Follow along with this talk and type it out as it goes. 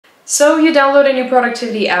So you download a new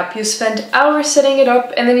productivity app, you spend hours setting it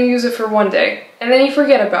up, and then you use it for one day, and then you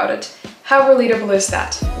forget about it. How relatable is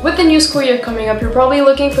that? With the new school year coming up, you're probably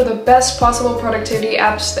looking for the best possible productivity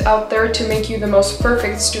apps out there to make you the most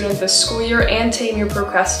perfect student this school year and tame your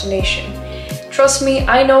procrastination. Trust me,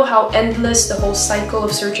 I know how endless the whole cycle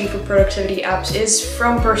of searching for productivity apps is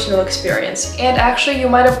from personal experience, and actually you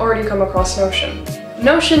might have already come across Notion.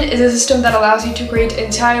 Notion is a system that allows you to create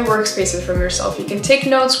entire workspaces from yourself. You can take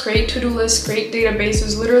notes, create to-do lists, create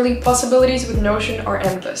databases, literally possibilities with Notion are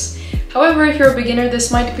endless. However, if you're a beginner,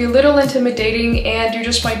 this might be a little intimidating and you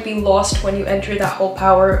just might be lost when you enter that whole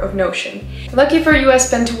power of Notion. Lucky for you, I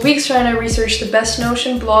spent weeks trying to research the best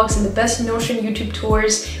Notion blogs and the best Notion YouTube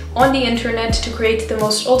tours on the internet to create the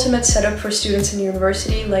most ultimate setup for students in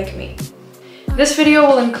university like me. This video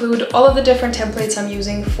will include all of the different templates I'm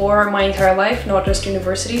using for my entire life, not just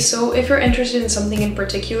university, so if you're interested in something in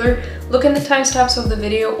particular, look in the timestamps of the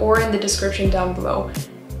video or in the description down below.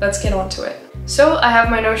 Let's get on to it. So I have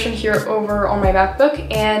my Notion here over on my MacBook,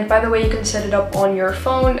 and by the way, you can set it up on your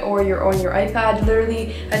phone or on your iPad.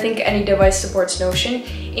 Literally, I think any device supports Notion.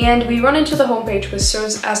 And we run into the homepage, which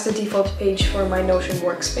serves as the default page for my Notion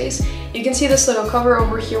workspace. You can see this little cover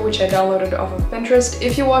over here, which I downloaded off of Pinterest.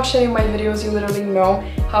 If you watched any of my videos, you literally know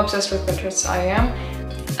how obsessed with Pinterest I am.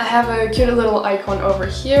 I have a cute little icon over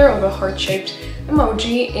here of a heart-shaped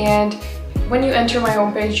emoji, and when you enter my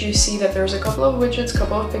homepage, you see that there's a couple of widgets, a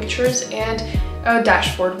couple of pictures, and a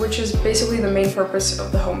dashboard, which is basically the main purpose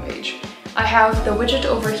of the homepage. I have the widget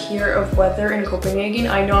over here of weather in Copenhagen.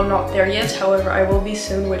 I know I'm not there yet, however I will be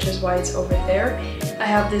soon, which is why it's over there. I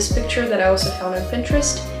have this picture that I also found on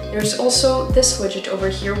Pinterest. There's also this widget over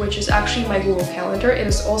here, which is actually my Google Calendar. It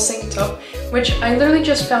is all synced up, which I literally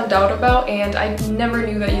just found out about, and I never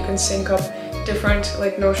knew that you can sync up different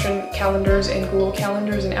like Notion calendars and Google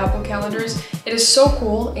calendars and Apple calendars. It is so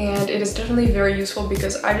cool, and it is definitely very useful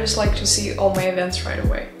because I just like to see all my events right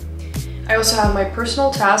away. I also have my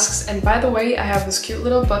personal tasks, and by the way, I have this cute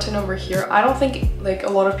little button over here. I don't think like a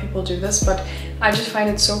lot of people do this, but I just find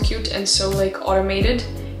it so cute and so like automated.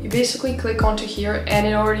 You basically click onto here and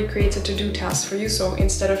it already creates a to-do task for you, so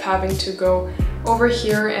instead of having to go over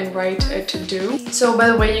here and write a to-do. So by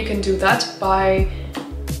the way, you can do that by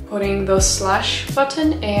putting the slash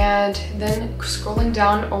button and then scrolling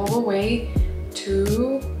down all the way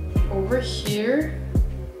to over here,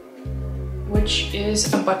 which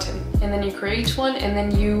is a button, and then you create one and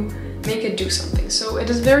then you make it do something. So it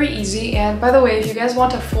is very easy. And by the way, if you guys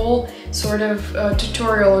want a full sort of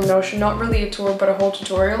tutorial on Notion, not really a tour but a whole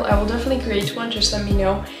tutorial, I will definitely create one. Just let me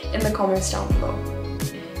know in the comments down below.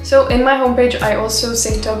 So in my homepage, I also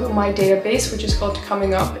synced up my database, which is called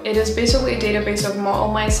Coming Up. It is basically a database of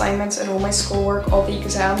all my assignments and all my schoolwork, all the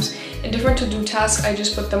exams, and different to-do tasks. I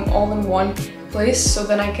just put them all in one place, so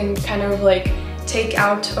then I can kind of like take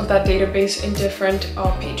out of that database in different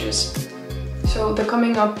pages. So the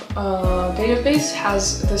Coming Up database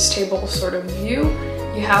has this table sort of view.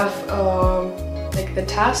 You have like the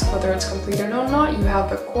task, whether it's completed or not. You have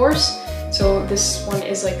the course. So this one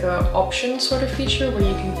is like a option sort of feature where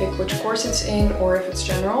you can pick which course it's in or if it's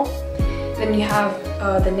general. Then you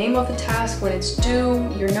have the name of the task, when it's due,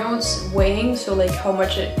 your notes, weighing, so like how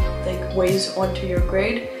much it like weighs onto your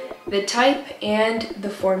grade, the type, and the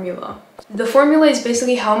formula. The formula is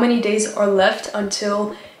basically how many days are left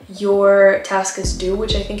until your task is due,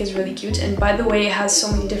 which I think is really cute. And by the way, it has so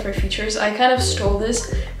many different features. I kind of stole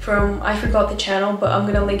this from, I forgot the channel, but I'm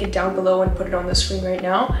gonna link it down below and put it on the screen right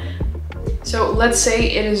now. So let's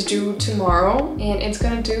say it is due tomorrow, and it's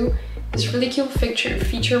gonna do this really cute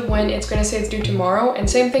feature when it's gonna say it's due tomorrow, and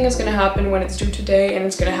same thing is gonna happen when it's due today, and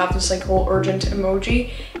it's gonna have this like whole urgent emoji,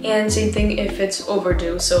 and same thing if it's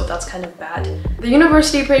overdue, so that's kind of bad. The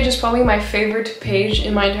university page is probably my favorite page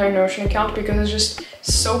in my entire Notion account because it's just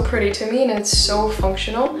so pretty to me and it's so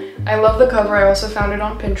functional. I love the cover. I also found it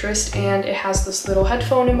on Pinterest, and it has this little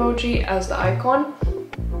headphone emoji as the icon.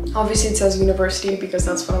 Obviously it says university because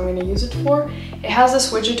that's what I'm going to use it for. It has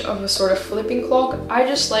this widget of a sort of flipping clock. I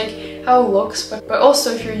just like how it looks, but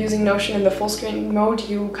also if you're using Notion in the full screen mode,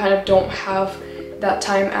 you kind of don't have that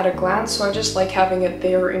time at a glance, so I just like having it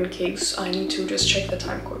there in case I need to just check the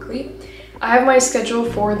time quickly. I have my schedule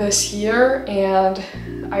for this year, and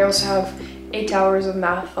I also have 8 hours of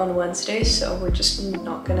math on Wednesday, so we're just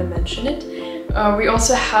not gonna mention it. We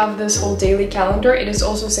also have this whole daily calendar. It is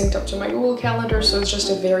also synced up to my Google Calendar, so it's just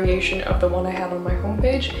a variation of the one I had on my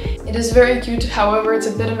homepage. It is very cute, however, it's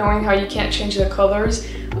a bit annoying how you can't change the colors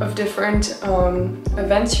of different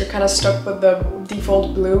events. You're kind of stuck with the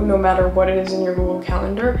default blue no matter what it is in your Google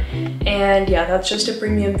Calendar. And yeah, that's just a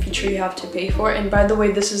premium feature you have to pay for. And by the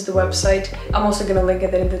way, this is the website. I'm also going to link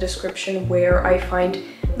it in the description where I find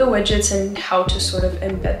the widgets and how to sort of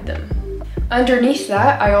embed them. Underneath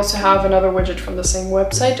that, I also have another widget from the same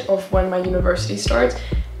website of when my university starts.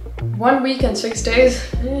 1 week and 6 days,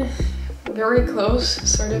 very close,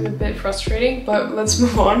 sort of a bit frustrating, but let's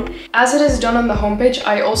move on. As it is done on the homepage,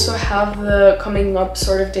 I also have the coming up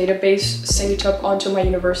sort of database synced up onto my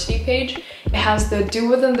university page. It has the due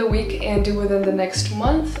within the week and due within the next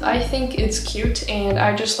month. I think it's cute and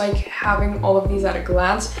I just like having all of these at a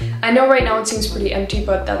glance. I know right now it seems pretty empty,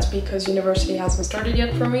 but that's because university hasn't started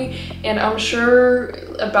yet for me, and I'm sure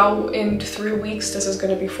about in 3 weeks this is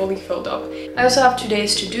going to be fully filled up. I also have 2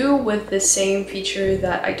 days to do with the same feature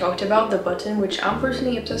that I talked about, the button, which I'm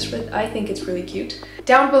personally obsessed with. I think it's really cute.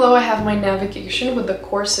 Down below I have my navigation with the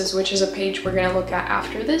courses, which is a page we're going to look at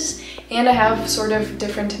after this, and I have sort of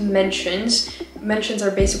different mentions. Mentions are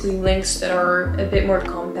basically links that are a bit more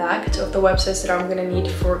compact of the websites that I'm going to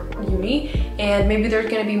need for uni, and maybe there's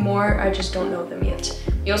going to be more, I just don't know them yet.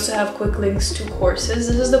 We also have quick links to courses.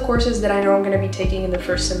 This is the courses that I know I'm going to be taking in the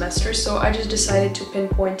first semester, so I just decided to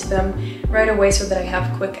pinpoint them right away so that I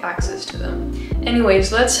have quick access to them.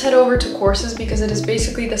 Anyways, let's head over to courses because it is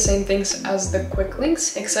basically the same things as the quick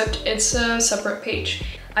links, except it's a separate page.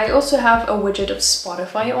 I also have a widget of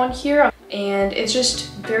Spotify on here, and it's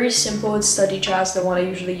just very simple. It's Study Jazz, the one I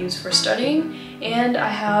usually use for studying, and I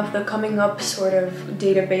have the coming up sort of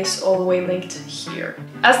database all the way linked here.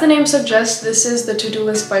 As the name suggests, this is the to-do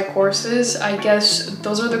list by courses. I guess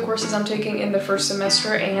those are the courses I'm taking in the first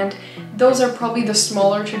semester, and those are probably the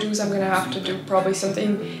smaller to-dos I'm gonna have to do, probably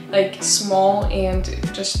something like small and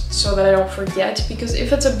just so that I don't forget, because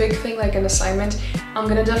if it's a big thing like an assignment, I'm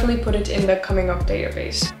gonna definitely put it in the coming up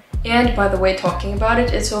database. And by the way, talking about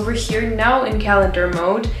it, it's over here now in calendar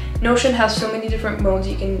mode. Notion has so many different modes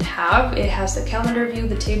you can have. It has the calendar view,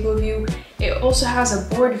 the table view, it also has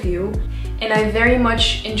a board view, and I very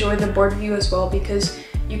much enjoy the board view as well because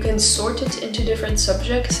you can sort it into different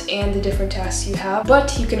subjects and the different tasks you have,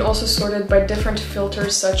 but you can also sort it by different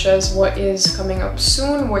filters such as what is coming up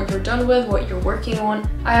soon, what you're done with, what you're working on.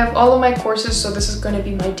 I have all of my courses, so this is going to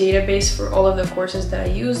be my database for all of the courses that I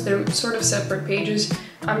use. They're sort of separate pages.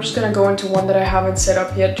 I'm just going to go into one that I haven't set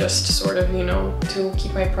up yet, just sort of, you know, to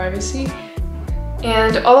keep my privacy.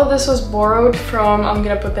 And all of this was borrowed from, I'm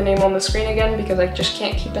gonna put the name on the screen again because I just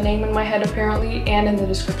can't keep a name in my head apparently, and in the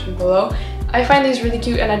description below. I find these really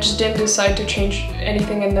cute and I just didn't decide to change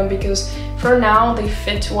anything in them because for now they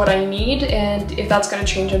fit what I need, and if that's gonna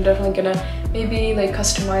change I'm definitely gonna maybe like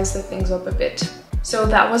customize the things up a bit. So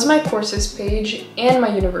that was my courses page and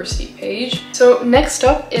my university page. So next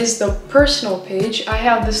up is the personal page. I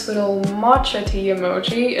have this little matcha tea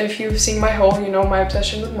emoji. If you've seen my haul, you know my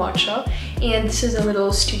obsession with matcha. And this is a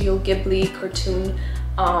little Studio Ghibli cartoon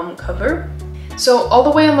cover. So all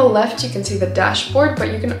the way on the left you can see the dashboard,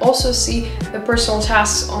 but you can also see the personal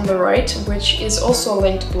tasks on the right, which is also a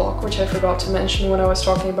linked block, which I forgot to mention when I was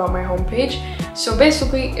talking about my homepage. So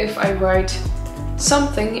basically if I write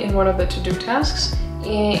something in one of the to-do tasks,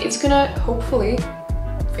 it's gonna hopefully,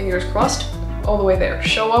 fingers crossed, all the way there,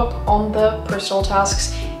 show up on the personal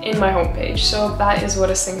tasks in my homepage. So that is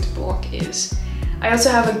what a synced block is. I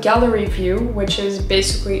also have a gallery view, which is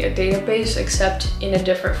basically a database except in a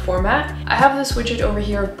different format. I have this widget over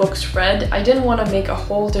here of books read. I didn't want to make a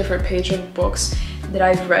whole different page of books that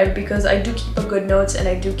I've read because I do keep a good notes and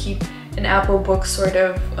I do keep an Apple book sort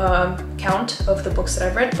of count of the books that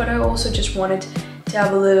I've read, but I also just wanted to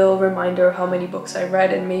have a little reminder of how many books I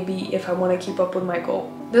read and maybe if I want to keep up with my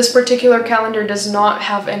goal. This particular calendar does not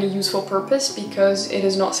have any useful purpose because it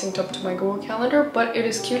is not synced up to my Google Calendar, but it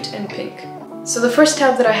is cute and pink. So the first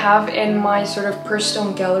tab that I have in my sort of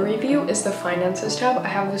personal gallery view is the finances tab. I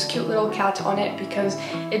have this cute little cat on it because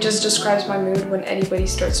it just describes my mood when anybody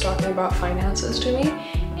starts talking about finances to me.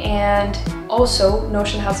 And also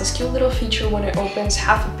Notion has this cute little feature when it opens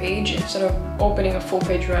half a page instead of opening a full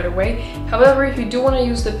page right away. However, if you do want to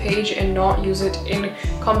use the page and not use it in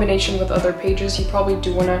combination with other pages, you probably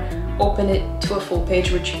do want to open it to a full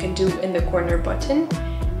page, which you can do in the corner button.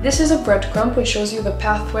 This is a breadcrumb which shows you the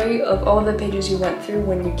pathway of all of the pages you went through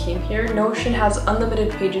when you came here. Notion has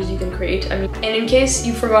unlimited pages you can create. And in case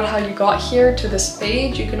you forgot how you got here to this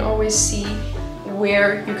page, you can always see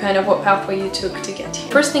what pathway you took to get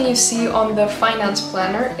here. First thing you see on the finance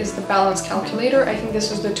planner is the balance calculator. I think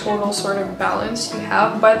this is the total sort of balance you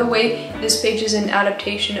have. By the way, this page is an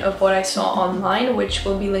adaptation of what I saw online, which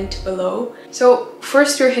will be linked below. So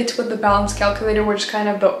first you're hit with the balance calculator, which is kind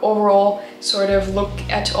of the overall sort of look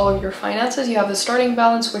at all of your finances. You have the starting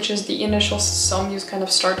balance, which is the initial sum you kind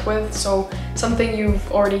of start with, so something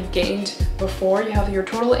you've already gained before. You have your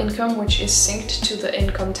total income, which is synced to the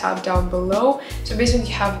income tab down below. So basically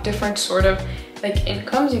you have different sort of like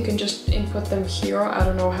incomes. You can just input them here. I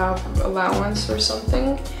don't know, have allowance or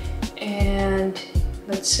something. And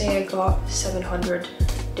let's say I got 700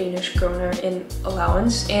 Danish kroner in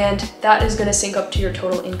allowance, and that is going to sync up to your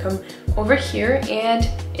total income over here, and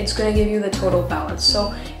it's going to give you the total balance. So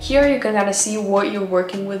here you can kind of see what you're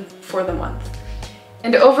working with for the month.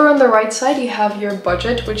 And over on the right side, you have your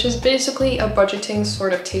budget, which is basically a budgeting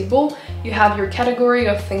sort of table. You have your category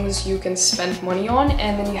of things you can spend money on,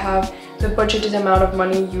 and then you have the budgeted amount of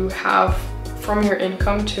money you have from your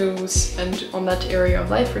income to spend on that area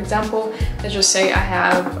of life. For example, let's just say I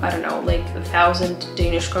have, I don't know, like 1,000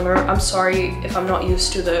 Danish kroner. I'm sorry if I'm not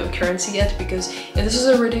used to the currency yet, because if this is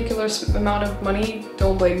a ridiculous amount of money,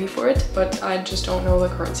 don't blame me for it, but I just don't know the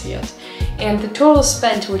currency yet. And the total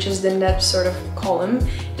spent, which is the net sort of column,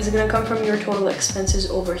 is going to come from your total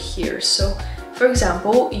expenses over here. So for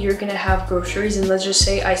example, you're going to have groceries, and let's just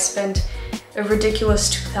say I spent a ridiculous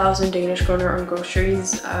 2,000 Danish kroner on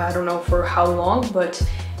groceries. I don't know for how long, but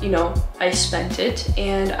you know, I spent it,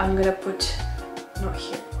 and I'm gonna put, not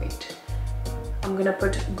here, wait. I'm gonna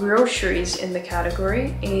put groceries in the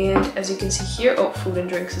category, and as you can see here, oh, food and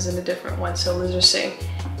drinks is in a different one, so let's just say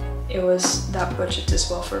it was that budget as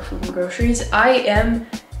well for food and groceries. I am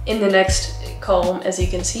in the next column, as you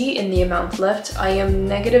can see, in the amount left, I am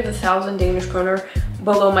negative 1,000 Danish kroner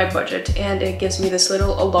below my budget, and it gives me this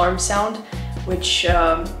little alarm sound, which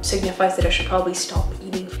signifies that I should probably stop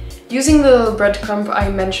eating. Using the breadcrumb I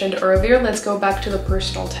mentioned earlier, let's go back to the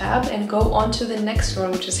personal tab and go on to the next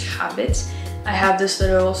one, which is habits. I have this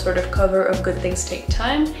little sort of cover of good things take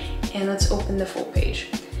time, and let's open the full page.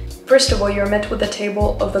 First of all, you're met with a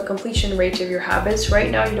table of the completion rate of your habits.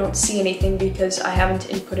 Right now you don't see anything because I haven't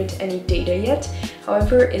inputted any data yet.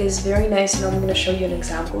 However, it is very nice, and I'm going to show you an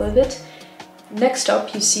example of it. Next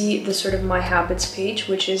up, you see the sort of My Habits page,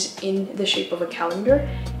 which is in the shape of a calendar.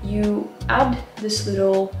 You add this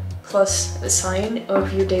little plus sign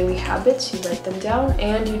of your daily habits, you write them down,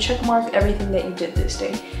 and you check mark everything that you did this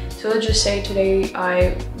day. So let's just say today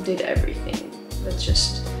I did everything.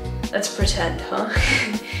 Let's pretend, huh?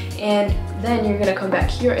 And then you're gonna come back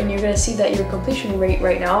here and you're gonna see that your completion rate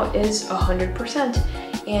right now is 100%.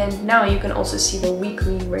 And now you can also see the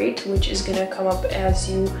weekly rate, which is gonna come up as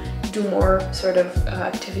you do more sort of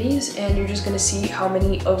activities, and you're just gonna see how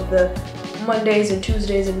many of the Mondays and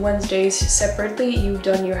Tuesdays and Wednesdays separately you've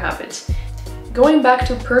done your habits. Going back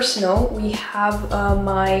to personal, we have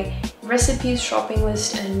my recipes, shopping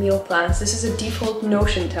list, and meal plans. This is a default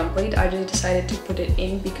Notion template. I just decided to put it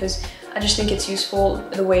in because I just think it's useful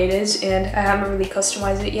the way it is, and I haven't really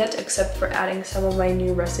customized it yet except for adding some of my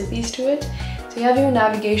new recipes to it. So you have your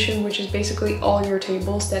navigation, which is basically all your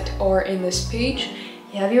tables that are in this page.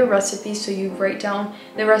 You have your recipes, so you write down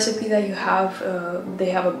the recipe that you have. They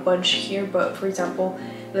have a bunch here, but for example,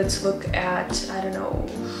 let's look at, I don't know,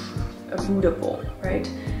 a bujo bowl, right?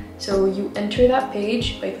 So you enter that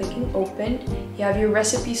page by clicking open. You have your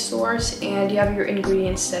recipe source and you have your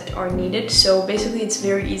ingredients that are needed. So basically it's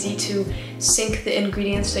very easy to sync the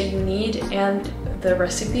ingredients that you need and the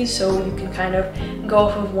recipe, so you can kind of go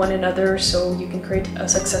off of one another, so you can create a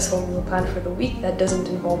successful meal plan for the week that doesn't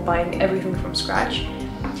involve buying everything from scratch.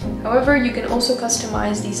 However, you can also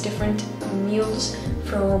customize these different meals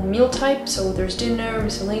from meal type. So there's dinner,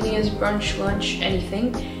 miscellaneous, brunch, lunch,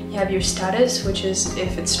 anything. You have your status, which is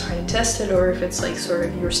if it's tried and tested or if it's like sort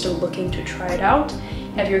of you're still looking to try it out.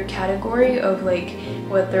 You have your category of like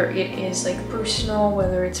whether it is like personal,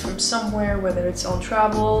 whether it's from somewhere, whether it's on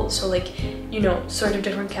travel. So like, you know, sort of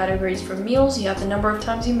different categories for meals. You have the number of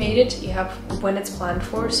times you made it. You have when it's planned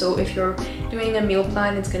for. So if you're doing a meal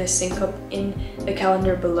plan, it's going to sync up in the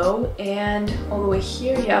calendar below. And all the way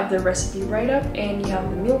here, you have the recipe write-up and you have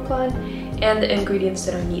the meal plan and the ingredients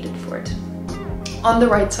that are needed for it. On the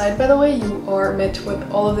right side, by the way, you are met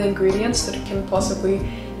with all of the ingredients that can possibly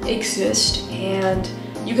exist, and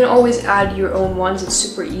you can always add your own ones. It's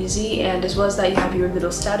super easy, and as well as that, you have your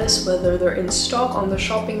little status, whether they're in stock on the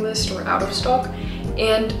shopping list or out of stock,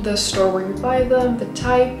 and the store where you buy them, the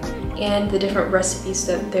type, and the different recipes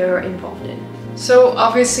that they're involved in. So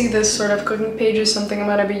obviously this sort of cooking page is something I'm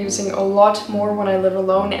going to be using a lot more when I live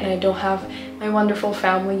alone and I don't have my wonderful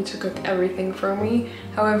family to cook everything for me.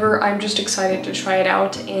 However, I'm just excited to try it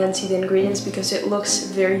out and see the ingredients because it looks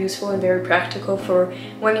very useful and very practical for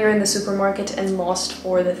when you're in the supermarket and lost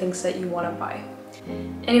for the things that you want to buy.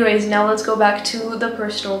 Anyways, now let's go back to the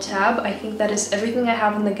personal tab. I think that is everything I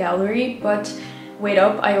have in the gallery, but wait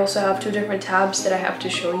up, I also have 2 different tabs that I have to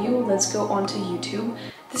show you. Let's go on to YouTube.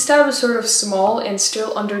 This tab is sort of small and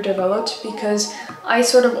still underdeveloped because I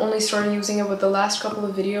sort of only started using it with the last couple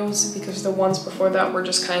of videos because the ones before that were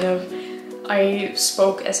just kind of, I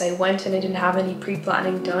spoke as I went and I didn't have any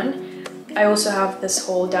pre-planning done. I also have this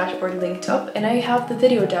whole dashboard linked up, and I have the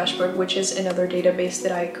video dashboard, which is another database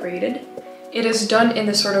that I created. It is done in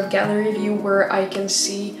the sort of gallery view where I can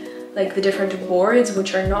see like the different boards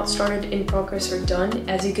which are not started, in progress, or done.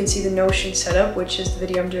 As you can see, the Notion setup, which is the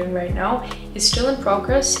video I'm doing right now, is still in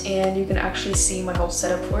progress, and you can actually see my whole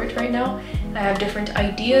setup for it right now. I have different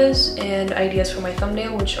ideas and ideas for my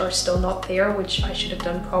thumbnail which are still not there, which I should have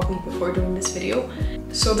done probably before doing this video.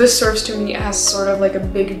 So this serves to me as sort of like a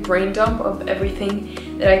big brain dump of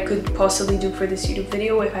everything that I could possibly do for this YouTube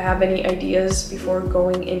video if I have any ideas before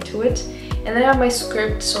going into it. And then I have my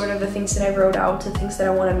script, sort of the things that I wrote out, the things that I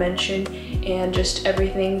want to mention, and just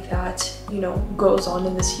everything that, you know, goes on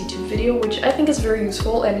in this YouTube video, which I think is very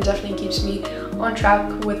useful, and it definitely keeps me on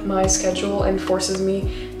track with my schedule and forces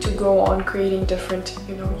me to go on creating different,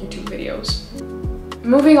 you know, YouTube videos.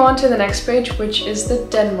 Moving on to the next page, which is the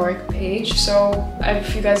Denmark page. So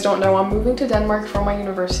if you guys don't know, I'm moving to Denmark for my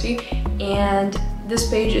university, and this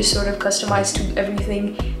page is sort of customized to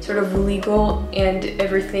everything sort of legal and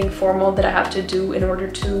everything formal that I have to do in order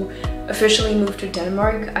to officially move to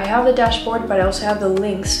Denmark. I have the dashboard, but I also have the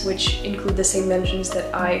links, which include the same mentions that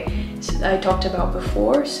I talked about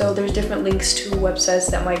before. So there's different links to websites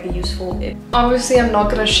that might be useful. Obviously, I'm not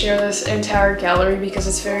going to share this entire gallery because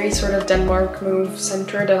it's very sort of Denmark move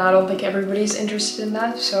centered, and I don't think everybody's interested in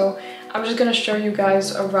that. So I'm just going to show you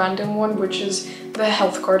guys a random one, which is the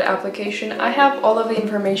health card application. I have all of the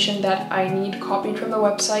information that I need copied from the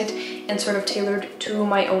website and sort of tailored to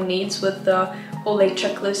my own needs, with the whole like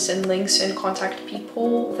checklists and links and contact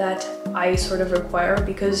people that I sort of require,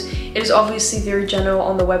 because it is obviously very general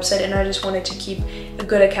on the website and I just wanted to keep a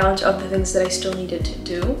good account of the things that I still needed to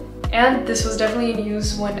do. And this was definitely in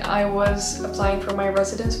use when I was applying for my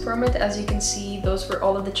residence permit. As you can see, those were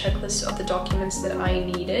all of the checklists of the documents that I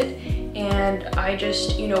needed, and I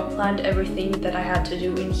just, you know, planned everything that I had to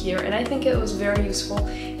do in here, and I think it was very useful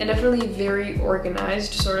and definitely very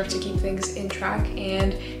organized, sort of to keep things in track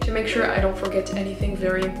and to make sure I don't forget anything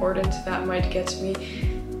very important that might get me,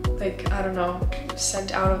 like, I don't know,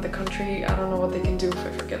 sent out of the country. I don't know what they can do if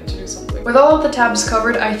I forget to do something. With all of the tabs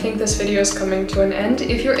covered, I think this video is coming to an end.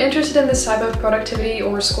 If you're interested in this type of productivity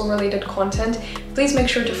or school-related content, please make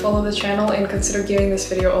sure to follow the channel and consider giving this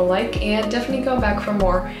video a like, and definitely come back for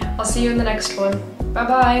more. I'll see you in the next one. Bye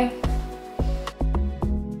bye!